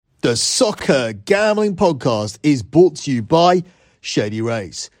The Soccer Gambling Podcast is brought to you by Shady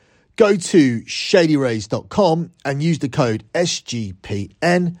Rays. Go to shadyrays.com and use the code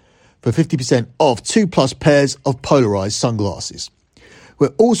SGPN for 50% off 2+ pairs of polarized sunglasses.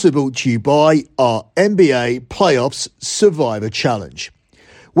 We're also brought to you by our NBA Playoffs Survivor Challenge.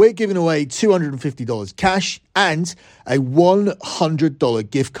 We're giving away $250 cash and a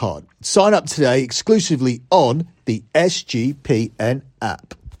 $100 gift card. Sign up today exclusively on the SGPN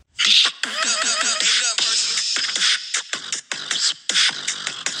app.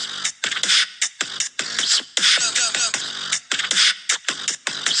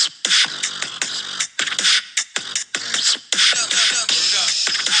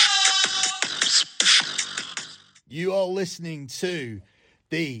 You are listening to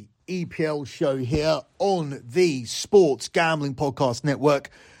the EPL show here on the Sports Gambling Podcast Network,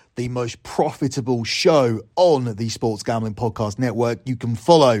 the most profitable show on the Sports Gambling Podcast Network. You can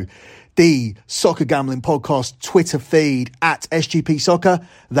follow the Soccer Gambling Podcast Twitter feed at SGP Soccer.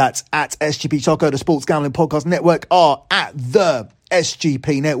 That's at SGP Soccer. The Sports Gambling Podcast Network are at the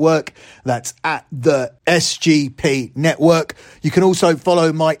SGP Network. That's at the SGP Network. You can also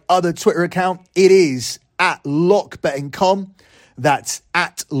follow my other Twitter account. It is at LockBettingCom. That's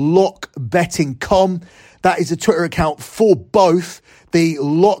at LockBettingCom. That is a Twitter account for both the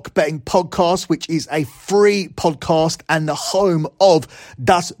Lock Betting Podcast, which is a free podcast and the home of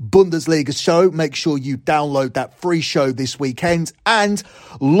Das Bundesliga show. Make sure you download that free show this weekend. And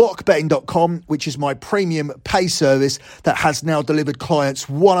LockBetting.com, which is my premium pay service that has now delivered clients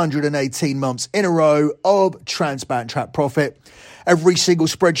 118 months in a row of transparent track profit. Every single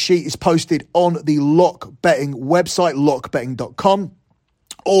spreadsheet is posted on the Lock Betting website, lockbetting.com.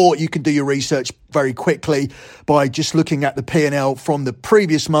 Or you can do your research very quickly by just looking at the P&L from the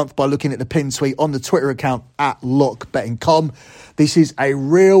previous month by looking at the pin tweet on the Twitter account at LockBettingCom. This is a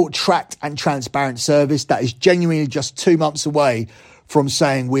real tracked and transparent service that is genuinely just 2 months away from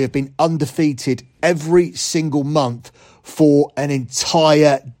saying we have been undefeated every single month for an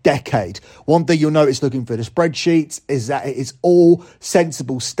entire decade. One thing you'll notice looking for the spreadsheets is that it is all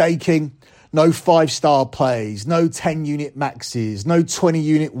sensible staking. No 5-star plays, no 10-unit maxes, no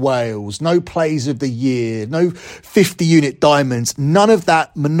 20-unit whales, no plays of the year, no 50-unit diamonds. None of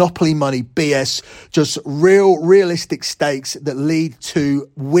that monopoly money BS, just realistic stakes that lead to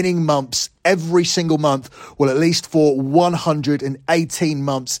winning months every single month, well, at least for 118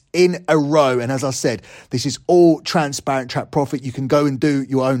 months in a row. And as I said, this is all transparent track profit. You can go and do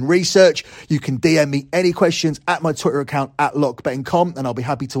your own research. You can DM me any questions at my Twitter account at LockBettingCom, and I'll be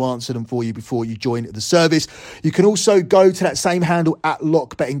happy to answer them for you before you join the service. You can also go to that same handle at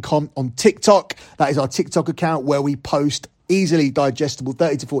LockBettingCom on TikTok. That is our TikTok account where we post easily digestible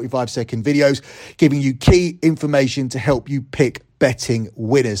 30 to 45 second videos giving you key information to help you pick betting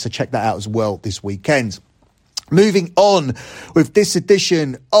winners. So check that out as well this weekend. Moving on with this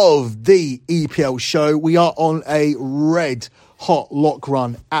edition of the EPL show, we are on a red hot lock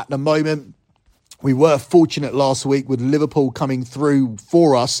run at the moment. We were fortunate last week with Liverpool coming through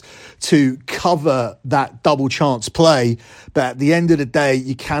for us to cover that double chance play. But at the end of the day,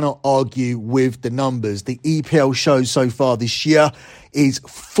 you cannot argue with the numbers. The EPL show so far this year is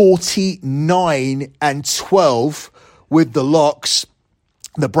 49-12 with the locks.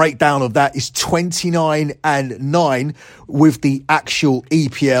 The breakdown of that is 29-9 with the actual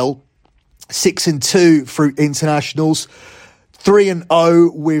EPL, 6-2 through internationals,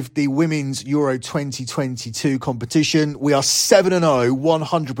 3-0 with the Women's Euro 2022 competition. We are 7-0,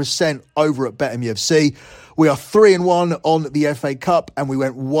 100% over at BetMUFC. We are 3-1 on the FA Cup, and we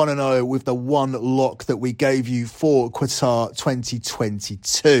went 1-0 with the one lock that we gave you for Qatar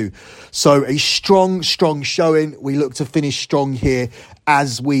 2022. So a strong showing. We look to finish strong here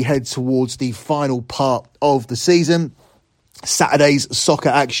as we head towards the final part of the season. Saturday's soccer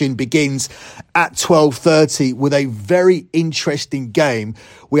action begins at 12:30 with a very interesting game.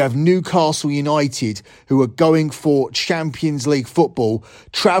 We have Newcastle United, who are going for Champions League football,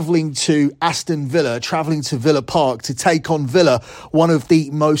 travelling to Aston Villa, travelling to Villa Park to take on Villa, one of the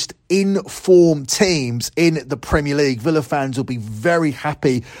most in-form teams in the Premier League. Villa fans will be very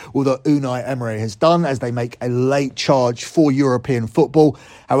happy with what Unai Emery has done as they make a late charge for European football.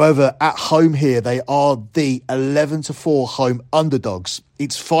 However, at home here, they are the 11-4 home underdogs.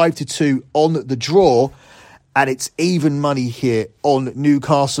 It's 5-2 on the draw, and it's even money here on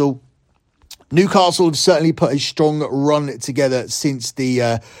Newcastle. Newcastle have certainly put a strong run together since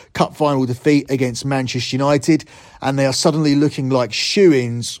the cup final defeat against Manchester United, and they are suddenly looking like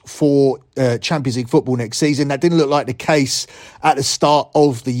shoo-ins for Champions League football next season. That didn't look like the case at the start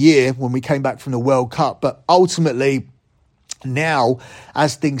of the year when we came back from the World Cup, but ultimately Now,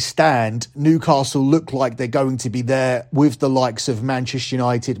 as things stand, Newcastle look like they're going to be there with the likes of Manchester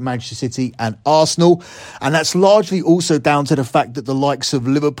United, Manchester City and Arsenal. And that's largely also down to the fact that the likes of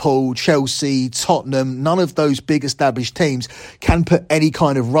Liverpool, Chelsea, Tottenham, none of those big established teams can put any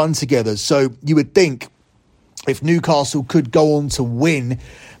kind of run together. So you would think if Newcastle could go on to win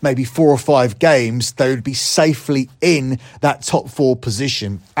maybe 4 or 5 games, they would be safely in that top 4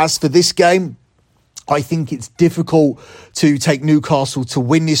 position. As for this game, I think it's difficult to take Newcastle to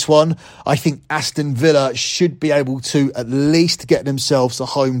win this one. I think Aston Villa should be able to at least get themselves a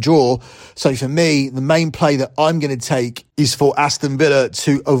home draw. So for me, the main play that I'm going to take is for Aston Villa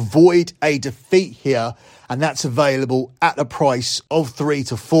to avoid a defeat here. And that's available at a price of 3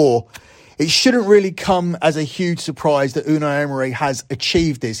 to 4. It shouldn't really come as a huge surprise that Unai Emery has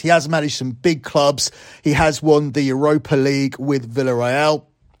achieved this. He has managed some big clubs. He has won the Europa League with Villarreal.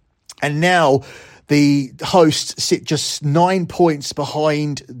 And now the hosts sit just 9 points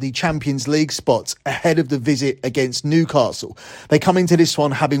behind the Champions League spots ahead of the visit against Newcastle. They come into this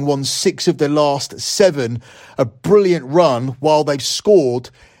one having won 6 of their last 7, a brilliant run, while they've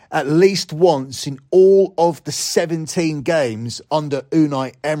scored at least once in all of the 17 games under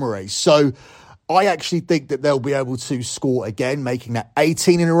Unai Emery. So I actually think that they'll be able to score again, making that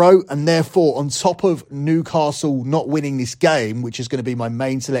 18 in a row. And therefore, on top of Newcastle not winning this game, which is going to be my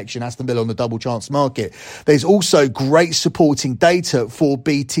main selection, Aston Villa on the double chance market, there's also great supporting data for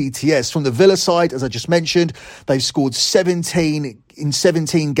BTTS. From the Villa side, as I just mentioned, they've scored 17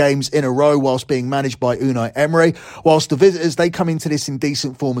 games in a row whilst being managed by Unai Emery. Whilst the visitors, they come into this in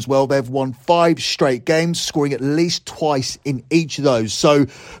decent form as well. They've won 5 straight games, scoring at least twice in each of those. So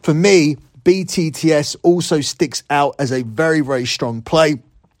for me, BTTS also sticks out as a very, very strong play.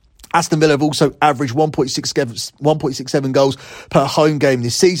 Aston Villa have also averaged 1.67 goals per home game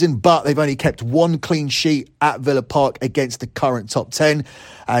this season, but they've only kept 1 clean sheet at Villa Park against the current top 10.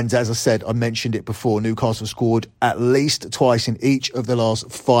 And as I said, I mentioned it before, Newcastle scored at least twice in each of the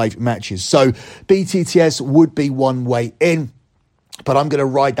last 5 matches. So BTTS would be one way in. But I'm going to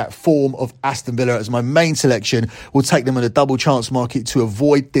ride that form of Aston Villa as my main selection. We'll take them on a double chance market to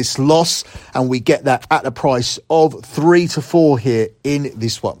avoid this loss. And we get that at a price of 3 to 4 here in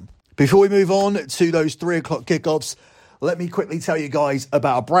this one. Before we move on to those 3 o'clock kickoffs, let me quickly tell you guys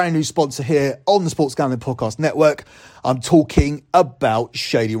about a brand new sponsor here on the Sports Gambling Podcast Network. I'm talking about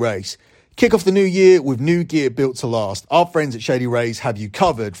Shady Rays. Kick off the new year with new gear built to last. Our friends at Shady Rays have you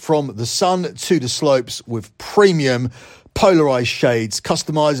covered from the sun to the slopes with premium polarized shades,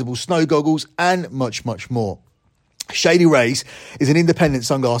 customizable snow goggles, and much, much more. Shady Rays is an independent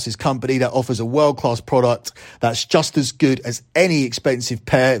sunglasses company that offers a world-class product that's just as good as any expensive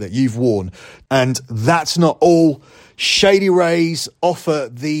pair that you've worn. And that's not all. Shady Rays offer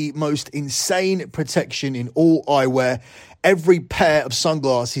the most insane protection in all eyewear. Every pair of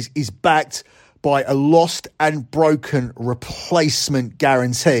sunglasses is backed by a lost and broken replacement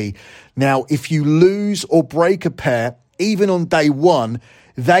guarantee. Now, if you lose or break a pair, even on day one,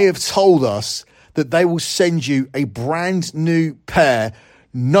 they have told us that they will send you a brand new pair,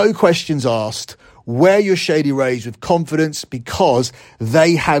 no questions asked. Wear your Shady Rays with confidence because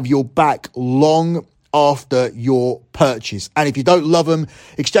they have your back long after your purchase. And if you don't love them,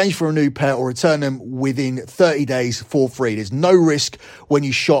 exchange for a new pair or return them within 30 days for free. There's no risk when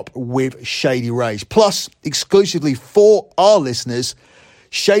you shop with Shady Rays. Plus, exclusively for our listeners,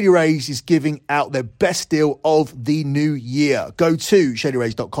 Shady Rays is giving out their best deal of the new year. Go to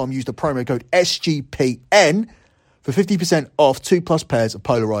shadyrays.com, use the promo code SGPN for 50% off 2+ pairs of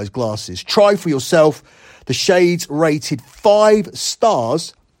polarized glasses. Try for yourself. The shades rated 5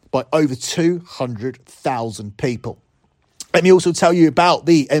 stars by over 200,000 people. Let me also tell you about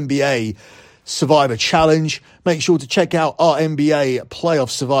the NBA Survivor Challenge. Make sure to check out our NBA Playoff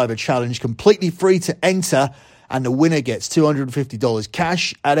Survivor Challenge, completely free to enter. And the winner gets $250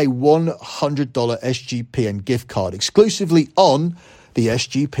 cash and a $100 SGPN gift card exclusively on the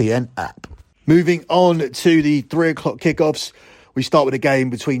SGPN app. Moving on to the 3 o'clock kickoffs, we start with a game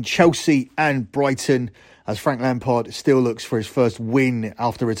between Chelsea and Brighton as Frank Lampard still looks for his first win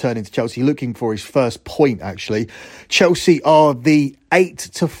after returning to Chelsea, looking for his first point, actually. Chelsea are the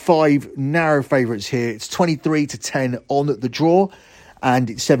 8-5 narrow favourites here. It's 23-10 on the draw and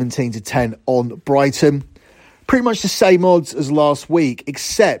it's 17-10 on Brighton. Pretty much the same odds as last week,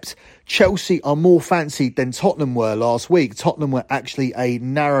 except Chelsea are more fancied than Tottenham were last week. Tottenham were actually a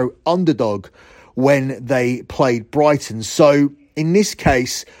narrow underdog when they played Brighton. So in this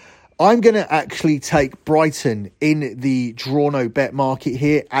case, I'm going to actually take Brighton in the draw no bet market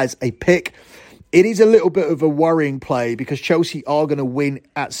here as a pick. It is a little bit of a worrying play because Chelsea are going to win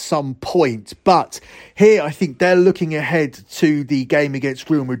at some point. But here, I think they're looking ahead to the game against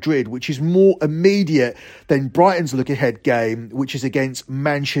Real Madrid, which is more immediate than Brighton's look-ahead game, which is against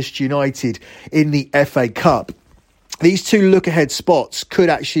Manchester United in the FA Cup. These two look-ahead spots could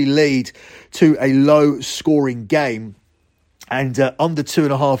actually lead to a low-scoring game. And under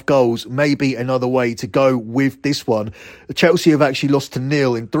 2.5 goals may be another way to go with this one. Chelsea have actually lost to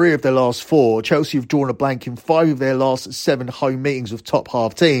nil in 3 of their last 4. Chelsea have drawn a blank in 5 of their last 7 home meetings with top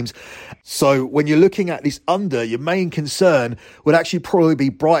half teams. So when you're looking at this under, your main concern would actually probably be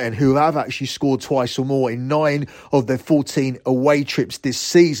Brighton, who have actually scored twice or more in 9 of their 14 away trips this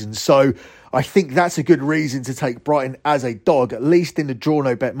season. So I think that's a good reason to take Brighton as a dog, at least in the draw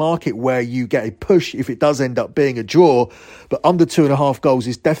no bet market, where you get a push if it does end up being a draw. But under 2.5 goals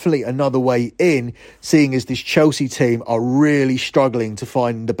is definitely another way in, seeing as this Chelsea team are really struggling to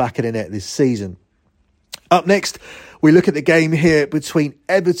find the back of the net this season. Up next, we look at the game here between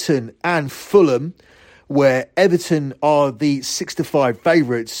Everton and Fulham, where Everton are the 6-5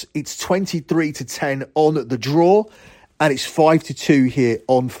 favourites. It's 23-10 on the draw, and it's 5-2 here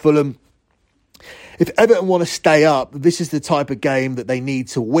on Fulham. If Everton want to stay up, this is the type of game that they need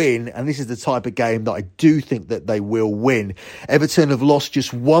to win, and this is the type of game that I do think that they will win. Everton have lost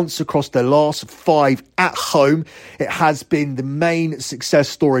just once across their last 5 at home. It has been the main success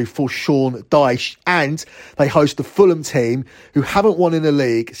story for Sean Dyche, and they host the Fulham team, who haven't won in the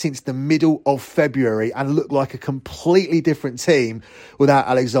league since the middle of February and look like a completely different team without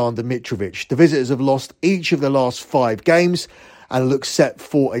Alexander Mitrovic. The visitors have lost each of the last 5 games, and look set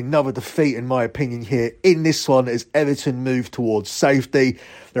for another defeat, in my opinion, here in this one as Everton move towards safety.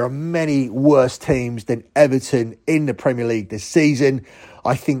 There are many worse teams than Everton in the Premier League this season.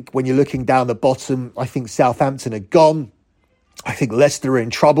 I think when you're looking down the bottom, I think Southampton are gone. I think Leicester are in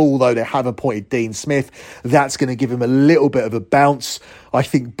trouble, although they have appointed Dean Smith. That's going to give him a little bit of a bounce. I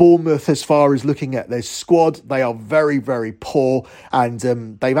think Bournemouth, as far as looking at their squad, they are very, very poor, and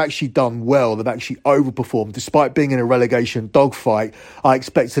they've actually done well. They've actually overperformed. Despite being in a relegation dogfight, I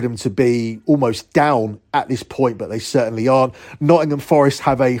expected them to be almost down at this point, but they certainly aren't. Nottingham Forest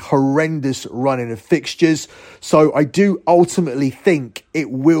have a horrendous run in of fixtures, so I do ultimately think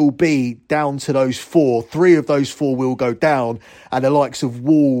it will be down to those 4. 3 of those 4 will go down, and the likes of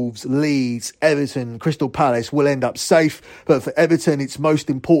Wolves, Leeds, Everton, Crystal Palace will end up safe. But for Everton, it's most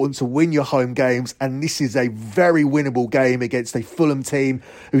important to win your home games, and this is a very winnable game against a Fulham team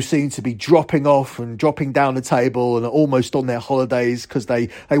who seem to be dropping off and dropping down the table and are almost on their holidays, because they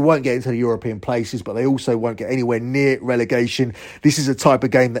won't get into the European places, but they also won't get anywhere near relegation. This is a type of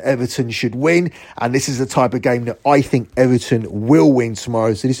game that Everton should win, and this is the type of game that I think Everton will win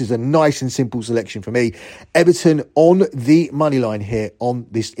tomorrow. So this is a nice and simple selection for me. Everton on the money line here in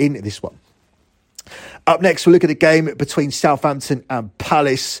this one. Up next, we'll look at the game between Southampton and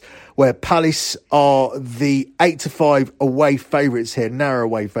Palace, where Palace are the 8-5 away favourites here, narrow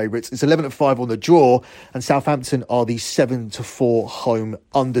away favourites. It's 11-5 on the draw, and Southampton are the 7-4 home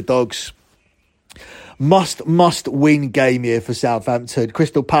underdogs. Must win game here for Southampton.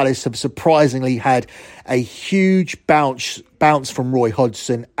 Crystal Palace have surprisingly had a huge bounce from Roy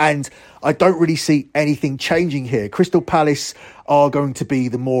Hodgson, and I don't really see anything changing here. Crystal Palace are going to be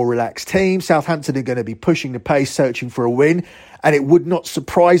the more relaxed team. Southampton are going to be pushing the pace, searching for a win, and it would not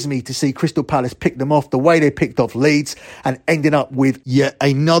surprise me to see Crystal Palace pick them off the way they picked off Leeds and ending up with yet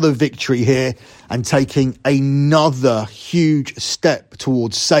another victory here and taking another huge step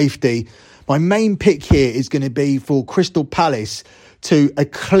towards safety. My main pick here is going to be for Crystal Palace to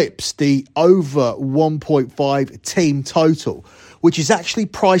eclipse the over 1.5 team total, which is actually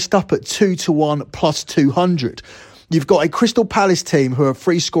priced up at 2-1 plus 200. You've got a Crystal Palace team who are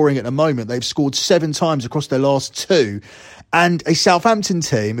free scoring at the moment. They've scored 7 times across their last 2. And a Southampton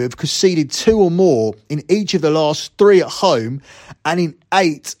team who have conceded 2 or more in each of the last 3 at home and in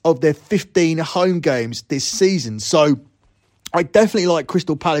 8 of their 15 home games this season. So I definitely like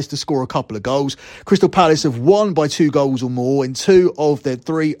Crystal Palace to score a couple of goals. Crystal Palace have won by 2 goals or more in 2 of their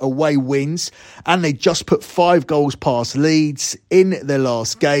 3 away wins, and they just put 5 goals past Leeds in their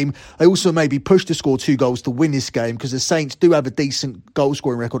last game. They also may be pushed to score 2 goals to win this game, because the Saints do have a decent goal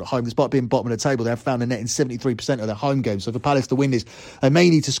scoring record at home. Despite being bottom of the table, they have found a net in 73% of their home games. So for Palace to win this, they may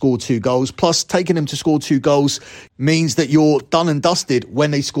need to score 2 goals. Plus, taking them to score 2 goals means that you're done and dusted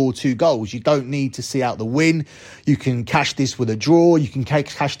when they score 2 goals. You don't need to see out the win. You can cash this with a draw. You can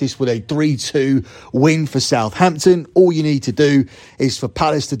cash this with a 3-2 win for Southampton. All you need to do is for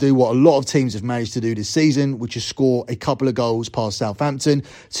Palace to do what a lot of teams have managed to do this season, which is score a couple of goals past Southampton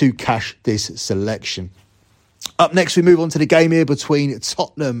to cash this selection. Up next, we move on to the game here between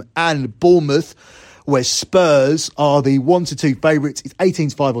Tottenham and Bournemouth, where Spurs are the 1-2 favourites. It's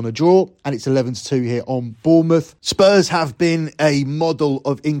 18-5 on the draw, and it's 11-2 here on Bournemouth. Spurs have been a model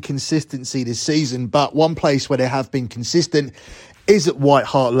of inconsistency this season, but one place where they have been consistent is at White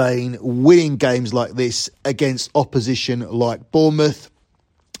Hart Lane, winning games like this against opposition like Bournemouth.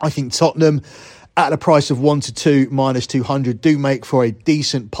 I think Tottenham, at a price of 1-2 minus 200, do make for a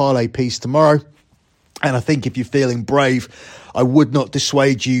decent parlay piece tomorrow. And I think if you're feeling brave, I would not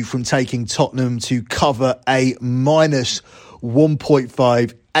dissuade you from taking Tottenham to cover a minus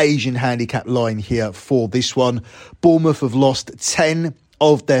 1.5 Asian handicap line here for this one. Bournemouth have lost 10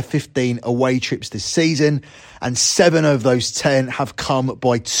 of their 15 away trips this season, and 7 of those 10 have come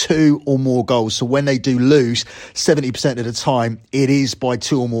by 2 or more goals. So when they do lose, 70% of the time, it is by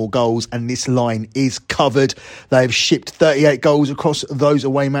 2 or more goals, and this line is covered. They have shipped 38 goals across those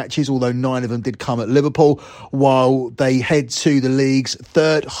away matches, although 9 of them did come at Liverpool, while they head to the league's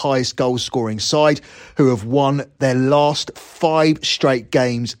third highest goal scoring side, who have won their last 5 straight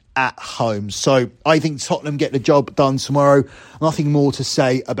games at home. So I think Tottenham get the job done tomorrow. Nothing more to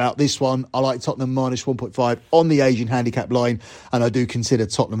say about this one. I like Tottenham minus 1.5 on the Asian handicap line, and I do consider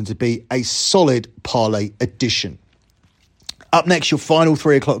Tottenham to be a solid parlay addition. Up next, your final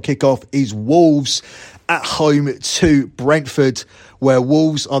 3 o'clock kickoff is Wolves at home to Brentford, where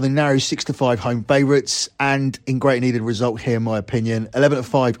Wolves are the narrow 6-5 home favourites and in great need of result here, in my opinion.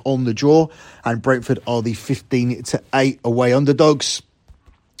 11-5 on the draw, and Brentford are the 15-8 away underdogs.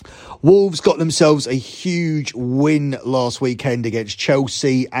 Wolves got themselves a huge win last weekend against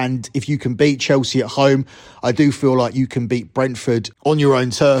Chelsea, and if you can beat Chelsea at home, I do feel like you can beat Brentford on your own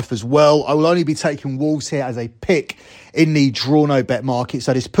turf as well. I will only be taking Wolves here as a pick in the draw no bet market,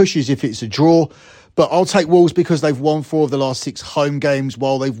 so this pushes if it's a draw. But I'll take Wolves because they've won 4 of the last 6 home games,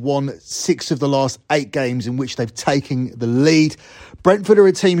 while they've won 6 of the last 8 games in which they've taken the lead. Brentford are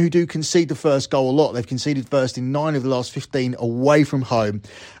a team who do concede the first goal a lot. They've conceded first in 9 of the last 15 away from home.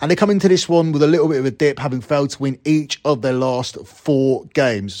 And they come into this one with a little bit of a dip, having failed to win each of their last 4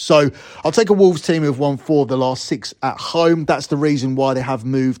 games. So I'll take a Wolves team who have won 4 of the last 6 at home. That's the reason why they have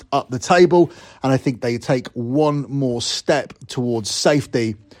moved up the table. And I think they take one more step towards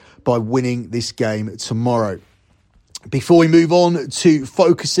safety by winning this game tomorrow. Before we move on to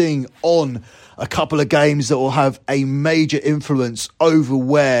focusing on a couple of games that will have a major influence over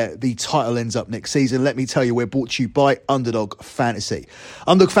where the title ends up next season, let me tell you, we're brought to you by Underdog Fantasy.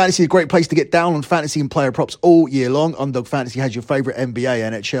 Underdog Fantasy is a great place to get down on fantasy and player props all year long. Underdog Fantasy has your favourite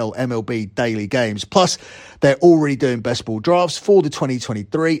NBA, NHL, MLB daily games. Plus, they're already doing best ball drafts for the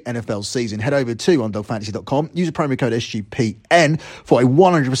 2023 NFL season. Head over to underdogfantasy.com. Use a promo code SGPN for a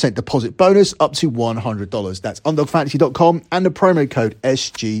 100% deposit bonus up to $100. That's underdogfantasy.com and the promo code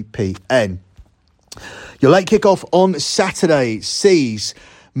SGPN. Your late kickoff on Saturday sees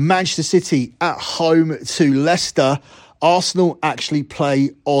Manchester City at home to Leicester. Arsenal actually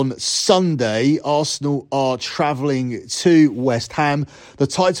play on Sunday. Arsenal are travelling to West Ham. The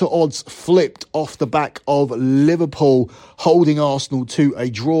title odds flipped off the back of Liverpool holding Arsenal to a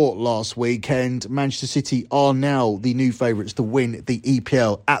draw last weekend. Manchester City are now the new favourites to win the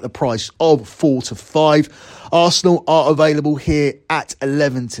EPL at the price of 4-5. Arsenal are available here at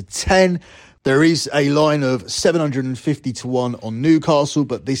 11-10. There is a line of 750-1 on Newcastle,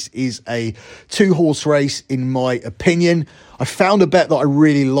 but this is a 2-horse race in my opinion. I found a bet that I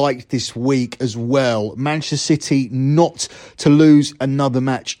really liked this week as well. Manchester City not to lose another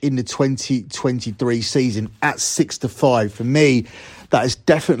match in the 2023 season at 6-5. For me, that is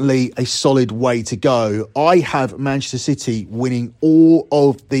definitely a solid way to go. I have Manchester City winning all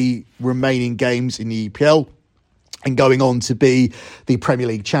of the remaining games in the EPL and going on to be the Premier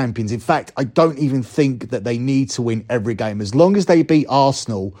League champions. In fact, I don't even think that they need to win every game. As long as they beat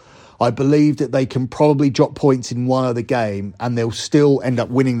Arsenal, I believe that they can probably drop points in one other game and they'll still end up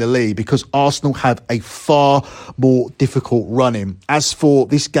winning the league because Arsenal have a far more difficult run-in. As for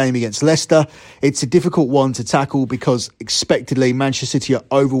this game against Leicester, it's a difficult one to tackle because expectedly Manchester City are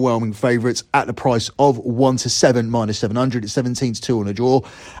overwhelming favourites at the price of 1-7 minus 700. It's 17-2 on a draw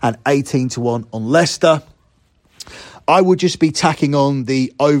and 18-1 on Leicester. I would just be tacking on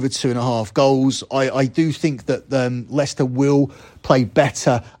the over 2.5 goals. I do think that Leicester will play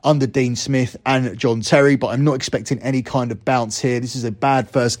better under Dean Smith and John Terry, but I'm not expecting any kind of bounce here. This is a bad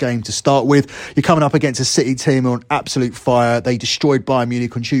first game to start with. You're coming up against a City team on absolute fire. They destroyed Bayern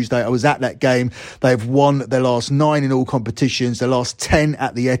Munich on Tuesday. I was at that game. They've won their last 9 in all competitions, their last 10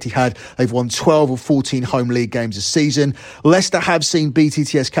 at the Etihad. They've won 12 or 14 home league games this season. Leicester have seen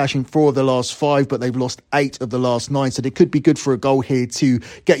BTTS cashing 4 of the last 5, but they've lost 8 of the last 9. So they could be good for a goal here to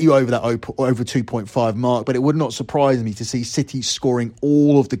get you over that over 2.5 mark. But it would not surprise me to see City scoring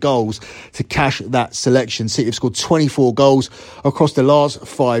all of the goals to cash that selection. City have scored 24 goals across the last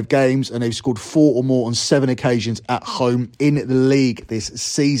 5 games, and they've scored 4 or more on 7 occasions at home in the league this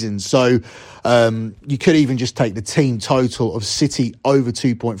season. So you could even just take the team total of City over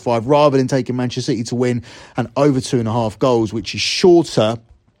 2.5 rather than taking Manchester City to win and over 2.5 goals, which is shorter.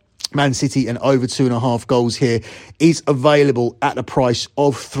 Man City and over 2.5 goals here is available at a price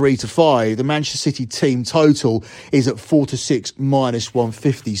of 3 to 5. The Manchester City team total is at 4 to 6 minus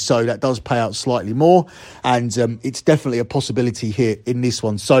 150. So that does pay out slightly more. And it's definitely a possibility here in this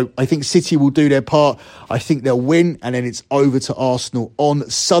one. So I think City will do their part. I think they'll win. And then it's over to Arsenal on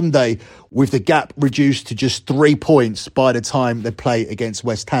Sunday, with the gap reduced to just 3 points by the time they play against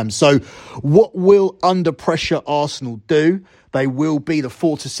West Ham. So what will under pressure Arsenal do? They will be the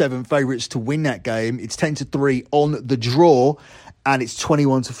 4 to 7 favourites to win that game. It's 10 to 3 on the draw, and it's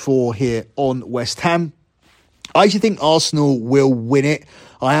 21 to 4 here on West Ham. I actually think Arsenal will win it.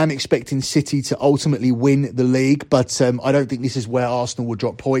 I am expecting City to ultimately win the league, but I don't think this is where Arsenal will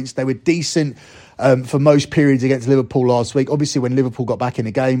drop points. They were decent for most periods against Liverpool last week. Obviously, when Liverpool got back in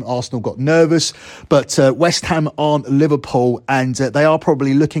the game, Arsenal got nervous. But West Ham aren't Liverpool, and they are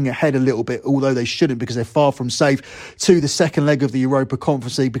probably looking ahead a little bit, although they shouldn't, because they're far from safe, to the second leg of the Europa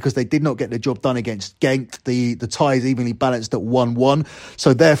Conference League, because they did not get the job done against Genk. The tie is evenly balanced at 1-1.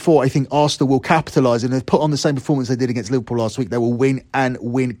 So therefore, I think Arsenal will capitalise, and they've put on the same performance they did against Liverpool last week. They will win and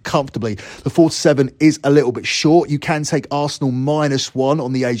win comfortably. The 4 to 7 is a little bit short. You can take Arsenal -1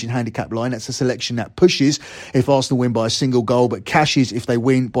 on the Asian handicap line. That's a selection that pushes if Arsenal win by a single goal, but cashes if they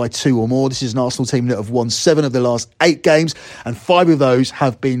win by 2 or more. This is an Arsenal team that have won 7 of the last 8 games, and 5 of those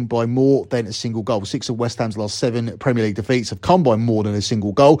have been by more than a single goal. 6 of West Ham's last 7 Premier League defeats have come by more than a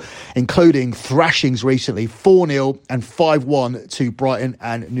single goal, including thrashings recently, 4-0 and 5-1 to Brighton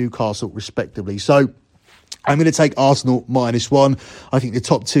and Newcastle respectively. So I'm going to take Arsenal -1. I think the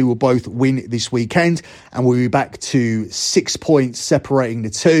top 2 will both win this weekend, and we'll be back to 6 points separating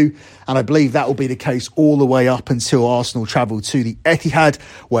the 2. And I believe that will be the case all the way up until Arsenal travel to the Etihad,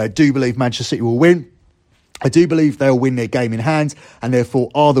 where I do believe Manchester City will win. I do believe they'll win their game in hand, and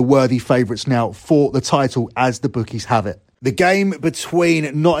therefore are the worthy favourites now for the title as the bookies have it. The game between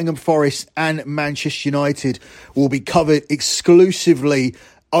Nottingham Forest and Manchester United will be covered exclusively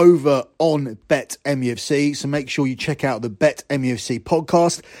over on Bet MUFC. So make sure you check out the Bet MUFC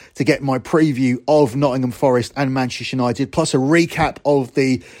podcast to get my preview of Nottingham Forest and Manchester United, plus a recap of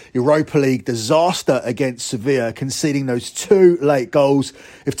the Europa League disaster against Sevilla, conceding those 2 late goals.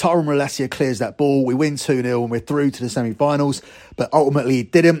 If Tyrone Malacia clears that ball, we win 2-0 and we're through to the semi-finals. But ultimately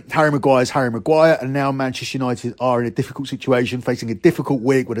it didn't. Harry Maguire's Harry Maguire, and now Manchester United are in a difficult situation, facing a difficult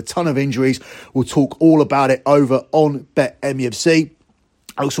week with a ton of injuries. We'll talk all about it over on Bet MUFC.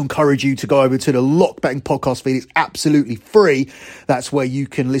 I also encourage you to go over to the Lock Betting podcast feed. It's absolutely free. That's where you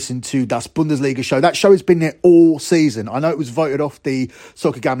can listen to Das Bundesliga show. That show has been there all season. I know it was voted off the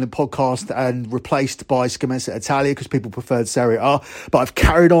Soccer Gambling podcast and replaced by Scommessa Italia because people preferred Serie A. But I've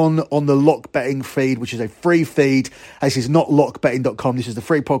carried on the Lock Betting feed, which is a free feed. This is not lockbetting.com. This is the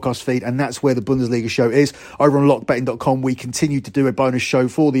free podcast feed, and that's where the Bundesliga show is. Over on lockbetting.com, we continue to do a bonus show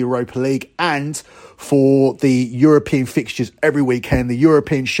for the Europa League and for the European fixtures every weekend. The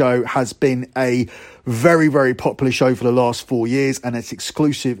European show has been a very, very popular show for the last 4 years, and it's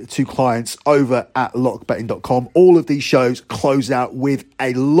exclusive to clients over at lockbetting.com. All of these shows close out with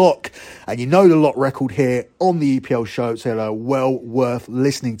a lock, and you know the lock record here on the EPL show, so they're well worth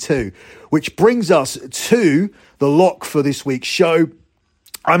listening to. Which brings us to the lock for this week's show.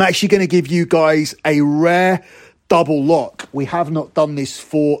 I'm actually going to give you guys a rare double lock. We have not done this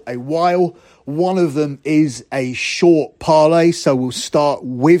for a while. One of them is a short parlay, so we'll start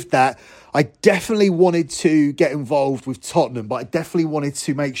with that. I definitely wanted to get involved with Tottenham, but I definitely wanted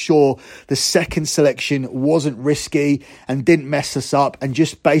to make sure the second selection wasn't risky and didn't mess us up and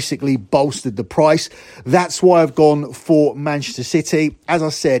just basically bolstered the price. That's why I've gone for Manchester City. As I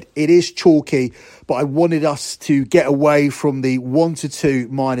said, it is chalky, but I wanted us to get away from the 1 to 2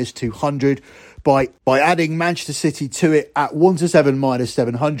 minus 200 by adding Manchester City to it at 1 to 7 minus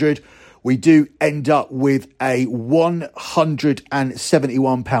 700. we do end up with a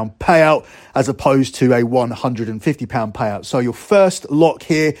 £171 payout as opposed to a £150 payout. So your first lock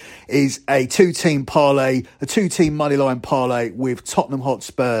here is a two-team parlay, a two-team moneyline parlay with Tottenham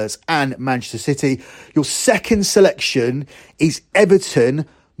Hotspurs and Manchester City. Your second selection is Everton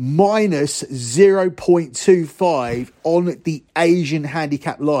minus 0.25 on the Asian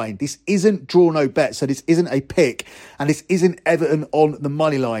handicap line. This isn't draw no bet, so this isn't a pick, and this isn't Everton on the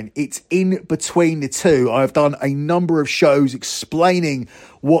money line. It's in between the two. I've done a number of shows explaining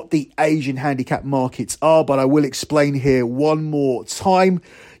what the Asian handicap markets are, but I will explain here one more time.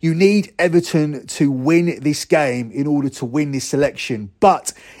 You need Everton to win this game in order to win this selection.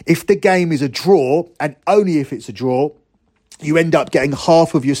 But if the game is a draw, and only if it's a draw, you end up getting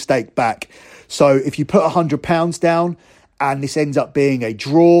half of your stake back. So if you put £100 down and this ends up being a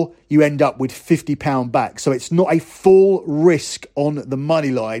draw, you end up with £50 back. So it's not a full risk on the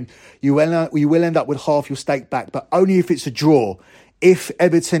money line. You will end up with half your stake back, but only if it's a draw. If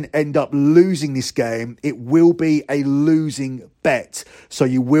Everton end up losing this game, it will be a losing bet. So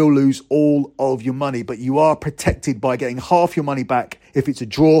you will lose all of your money, but you are protected by getting half your money back if it's a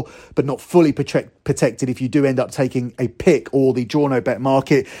draw, but not fully protected if you do end up taking a pick or the draw no bet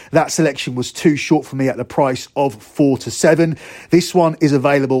market. That selection was too short for me at the price of 4 to 7. This one is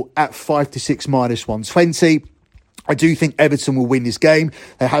available at 5 to 6 minus 120. I do think Everton will win this game.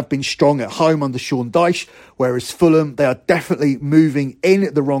 They have been strong at home under Sean Dyche, whereas Fulham, they are definitely moving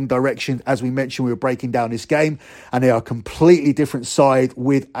in the wrong direction. As we mentioned, we were breaking down this game, and they are a completely different side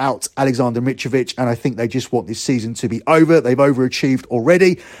without Alexander Mitrovic, and I think they just want this season to be over. They've overachieved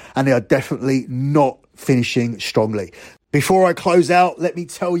already, and they are definitely not finishing strongly. Before I close out, let me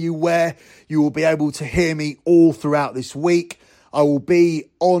tell you where you will be able to hear me all throughout this week. I will be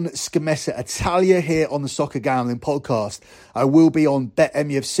on Scommessa Italia here on the Soccer Gambling Podcast. I will be on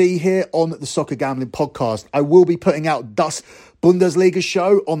BetMUFC here on the Soccer Gambling Podcast. I will be putting out Das Bundesliga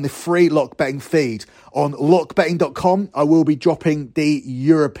show on the free Lock Betting feed. On lockbetting.com, I will be dropping the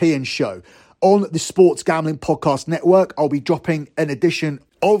European show. On the Sports Gambling Podcast Network, I'll be dropping an edition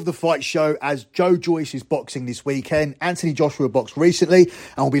of the Fight Show as Joe Joyce is boxing this weekend. Anthony Joshua boxed recently,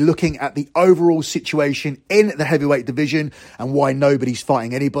 and we'll be looking at the overall situation in the heavyweight division and why nobody's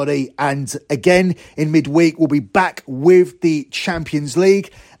fighting anybody. And again, in midweek, we'll be back with the Champions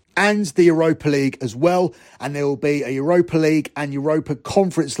League and the Europa League as well. And there will be a Europa League and Europa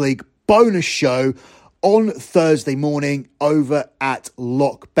Conference League bonus show on Thursday morning over at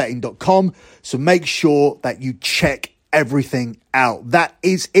lockbetting.com. So make sure that you check everything out. That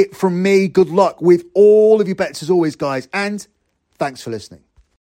is it from me. Good luck with all of your bets as always, guys, and thanks for listening.